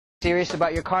Serious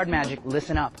about your card magic,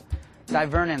 listen up. Di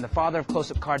Vernon, the father of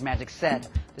close-up card magic, said,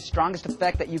 "The strongest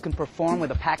effect that you can perform with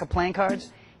a pack of playing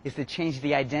cards is to change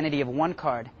the identity of one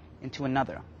card into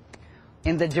another."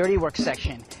 In the dirty work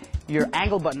section, your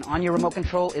angle button on your remote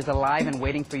control is alive and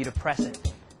waiting for you to press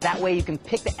it. That way you can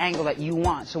pick the angle that you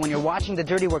want. So when you're watching the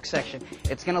dirty work section,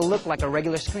 it's going to look like a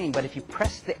regular screen, but if you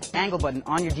press the angle button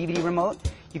on your DVD remote,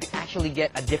 you can actually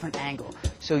get a different angle.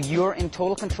 So you're in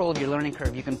total control of your learning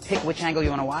curve. You can pick which angle you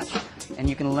want to watch, and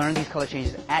you can learn these color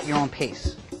changes at your own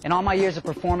pace. In all my years of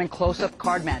performing close-up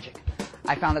card magic,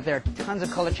 I found that there are tons of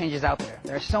color changes out there.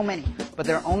 There are so many, but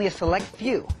there are only a select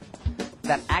few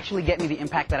that actually get me the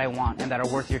impact that I want and that are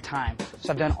worth your time.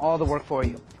 So I've done all the work for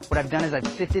you. What I've done is I've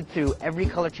sifted through every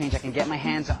color change I can get my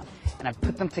hands on, and I've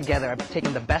put them together. I've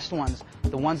taken the best ones,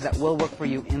 the ones that will work for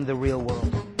you in the real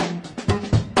world.